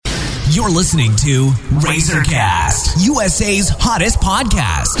You're listening to Razorcast, USA's hottest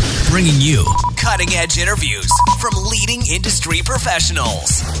podcast, bringing you cutting-edge interviews from leading industry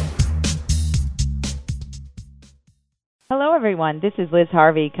professionals. Hello, everyone. This is Liz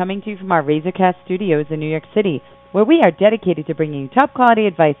Harvey coming to you from our Razorcast studios in New York City, where we are dedicated to bringing you top-quality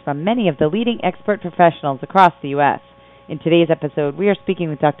advice from many of the leading expert professionals across the U.S. In today's episode, we are speaking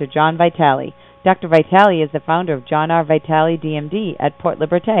with Dr. John Vitale. Dr. Vitale is the founder of John R. Vitale, DMD, at Port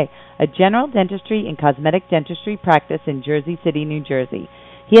Liberté, a general dentistry and cosmetic dentistry practice in Jersey City, New Jersey.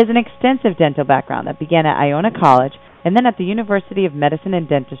 He has an extensive dental background that began at Iona College and then at the University of Medicine and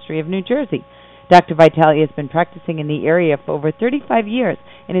Dentistry of New Jersey. Dr. Vitale has been practicing in the area for over 35 years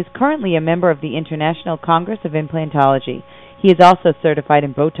and is currently a member of the International Congress of Implantology. He is also certified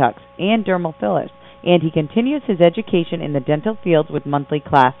in Botox and dermal fillers, and he continues his education in the dental field with monthly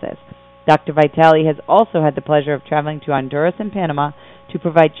classes. Dr. Vitale has also had the pleasure of traveling to Honduras and Panama to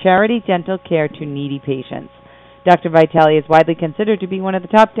provide charity dental care to needy patients. Dr. Vitale is widely considered to be one of the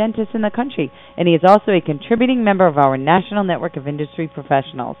top dentists in the country, and he is also a contributing member of our national network of industry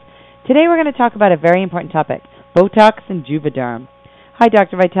professionals. Today we're going to talk about a very important topic, Botox and Juvederm. Hi,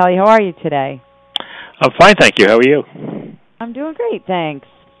 Dr. Vitale. How are you today? I'm fine, thank you. How are you? I'm doing great, thanks.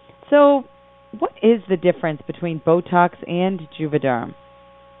 So, what is the difference between Botox and Juvederm?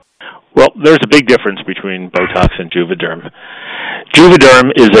 Well, there's a big difference between Botox and Juvederm.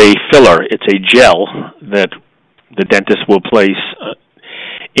 Juvederm is a filler. It's a gel that the dentist will place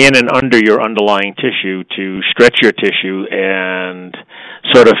in and under your underlying tissue to stretch your tissue and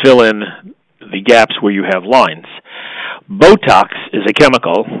sort of fill in the gaps where you have lines. Botox is a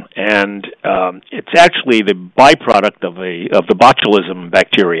chemical, and it's actually the byproduct of the botulism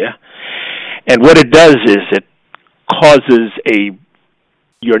bacteria. And what it does is it causes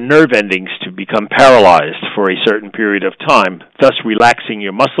your nerve endings to become paralyzed for a certain period of time, thus relaxing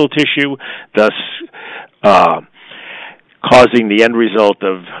your muscle tissue, thus causing the end result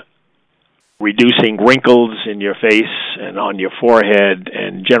of reducing wrinkles in your face and on your forehead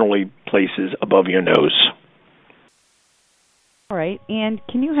and generally places above your nose. All right. And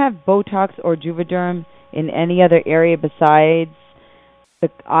can you have Botox or Juvederm in any other area besides the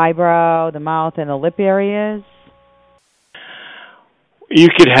eyebrow, the mouth, and the lip areas? You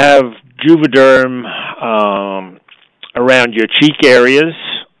could have Juvederm around your cheek areas.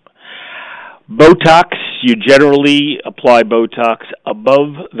 Botox, you generally apply Botox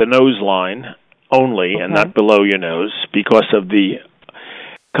above the nose line only, and not below your nose, because of the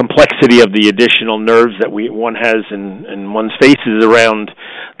complexity of the additional nerves that one has in one's face is around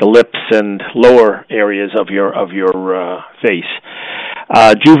the lips and lower areas of your face.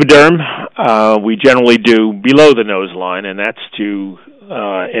 Juvederm, we generally do below the nose line, and that's to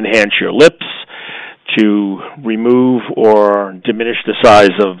enhance your lips, to remove or diminish the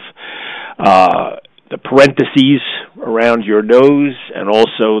size of the parentheses around your nose, and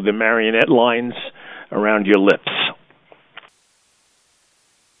also the marionette lines around your lips.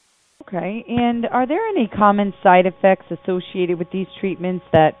 Okay, and are there any common side effects associated with these treatments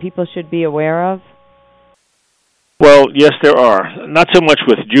that people should be aware of? Well, yes, there are. Not so much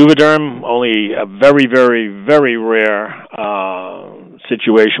with Juvederm, only a very, very, very rare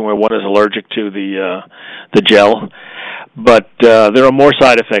situation where one is allergic to the gel. But there are more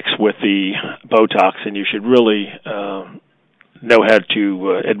side effects with the Botox, and you should really know how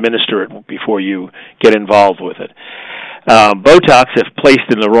to administer it before you get involved with it. Botox, if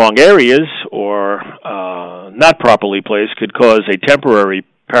placed in the wrong areas or not properly placed, could cause a temporary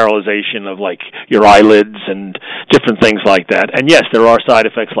paralyzation of like your eyelids and different things like that. And yes, there are side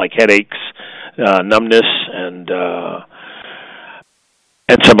effects like headaches, numbness, and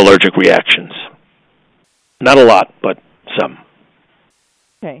some allergic reactions. Not a lot, but some.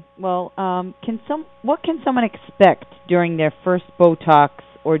 Okay. Well, what can someone expect during their first Botox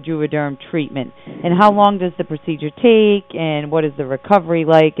or Juvederm treatment, and how long does the procedure take, and what is the recovery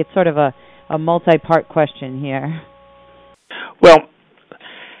like? It's sort of a multi-part question here. Well,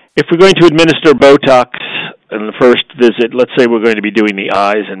 if we're going to administer Botox in the first visit, let's say we're going to be doing the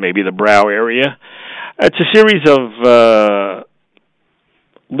eyes and maybe the brow area, it's a series of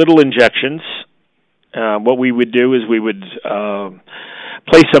little injections. What we would do is we would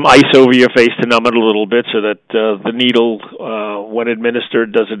place some ice over your face to numb it a little bit so that the needle, when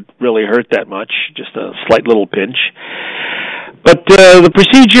administered, doesn't really hurt that much, just a slight little pinch. But the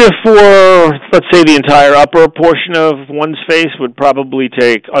procedure for, let's say, the entire upper portion of one's face would probably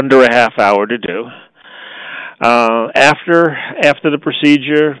take under a half hour to do. After the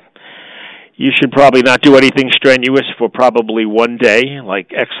procedure, you should probably not do anything strenuous for probably one day,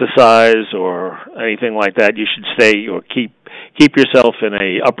 like exercise or anything like that. You should stay or keep yourself in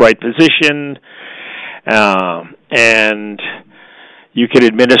a upright position, and you can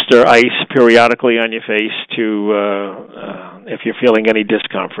administer ice periodically on your face to if you're feeling any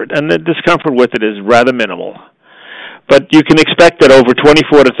discomfort. And the discomfort with it is rather minimal. But you can expect that over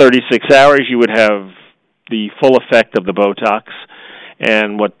 24 to 36 hours you would have the full effect of the Botox.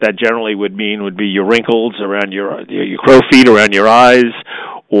 And what that generally would mean would be your wrinkles around your crow feet around your eyes,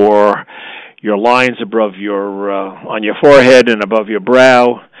 or your lines above your on your forehead and above your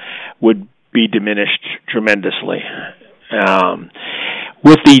brow would be diminished tremendously.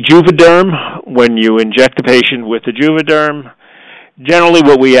 With the Juvederm, when you inject the patient with the Juvederm, generally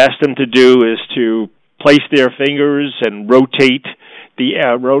what we ask them to do is to place their fingers and rotate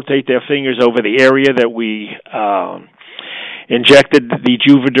their fingers over the area that we injected the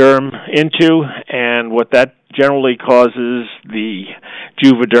Juvederm into, and what that generally causes the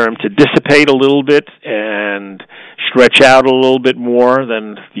Juvederm to dissipate a little bit and stretch out a little bit more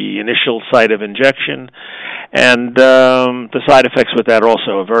than the initial site of injection. And the side effects with that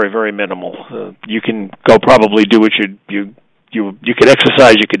also are very, very minimal. You can go probably do what you could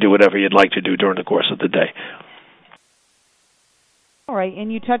exercise, you could do whatever you'd like to do during the course of the day. All right,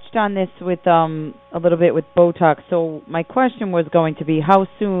 and you touched on this with a little bit with Botox. So my question was going to be, how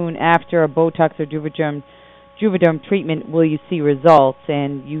soon after a Botox or Juvederm treatment will you see results?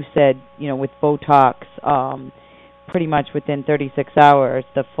 And you said, with Botox, pretty much within 36 hours,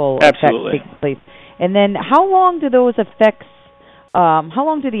 the full Absolutely. effect takes place. And then how long do those effects? How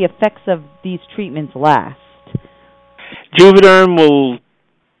long do the effects of these treatments last? Juvederm will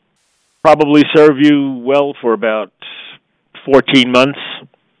probably serve you well for about 14 months.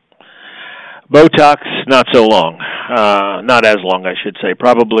 Botox, not so long. Not as long, I should say.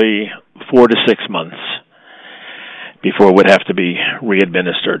 Probably 4 to 6 months before it would have to be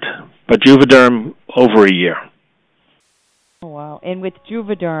re-administered. But Juvederm, over a year. Oh, wow. And with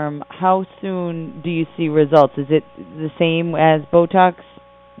Juvederm, how soon do you see results? Is it the same as Botox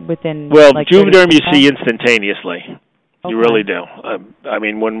within? Well, Juvederm you see instantaneously. Okay. You really do.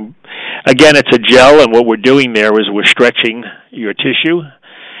 Again, it's a gel, and what we're doing there is we're stretching your tissue.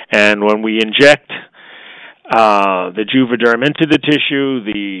 And when we inject the Juvederm into the tissue,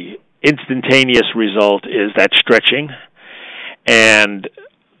 the instantaneous result is that stretching. And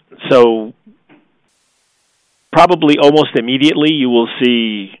so probably almost immediately you will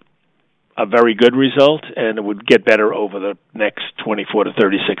see a very good result, and it would get better over the next 24 to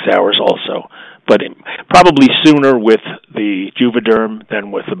 36 hours also. But probably sooner with the Juvederm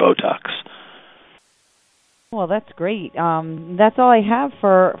than with the Botox. Well, that's great. That's all I have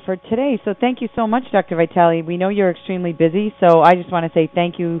for today. So thank you so much, Dr. Vitale. We know you're extremely busy, so I just want to say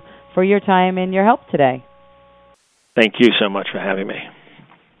thank you for your time and your help today. Thank you so much for having me.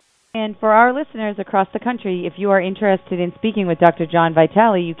 And for our listeners across the country, if you are interested in speaking with Dr. John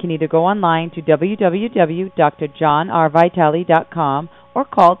Vitale, you can either go online to www.drjohnrvitale.com or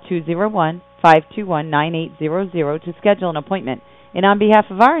call 201-521-9800 to schedule an appointment. And on behalf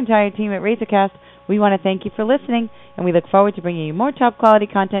of our entire team at RazorCast, we want to thank you for listening, and we look forward to bringing you more top-quality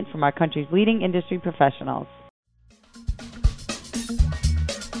content from our country's leading industry professionals.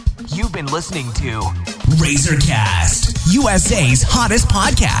 You've been listening to RazorCast, USA's hottest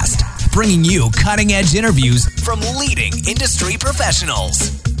podcast, bringing you cutting-edge interviews from leading industry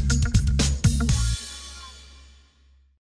professionals.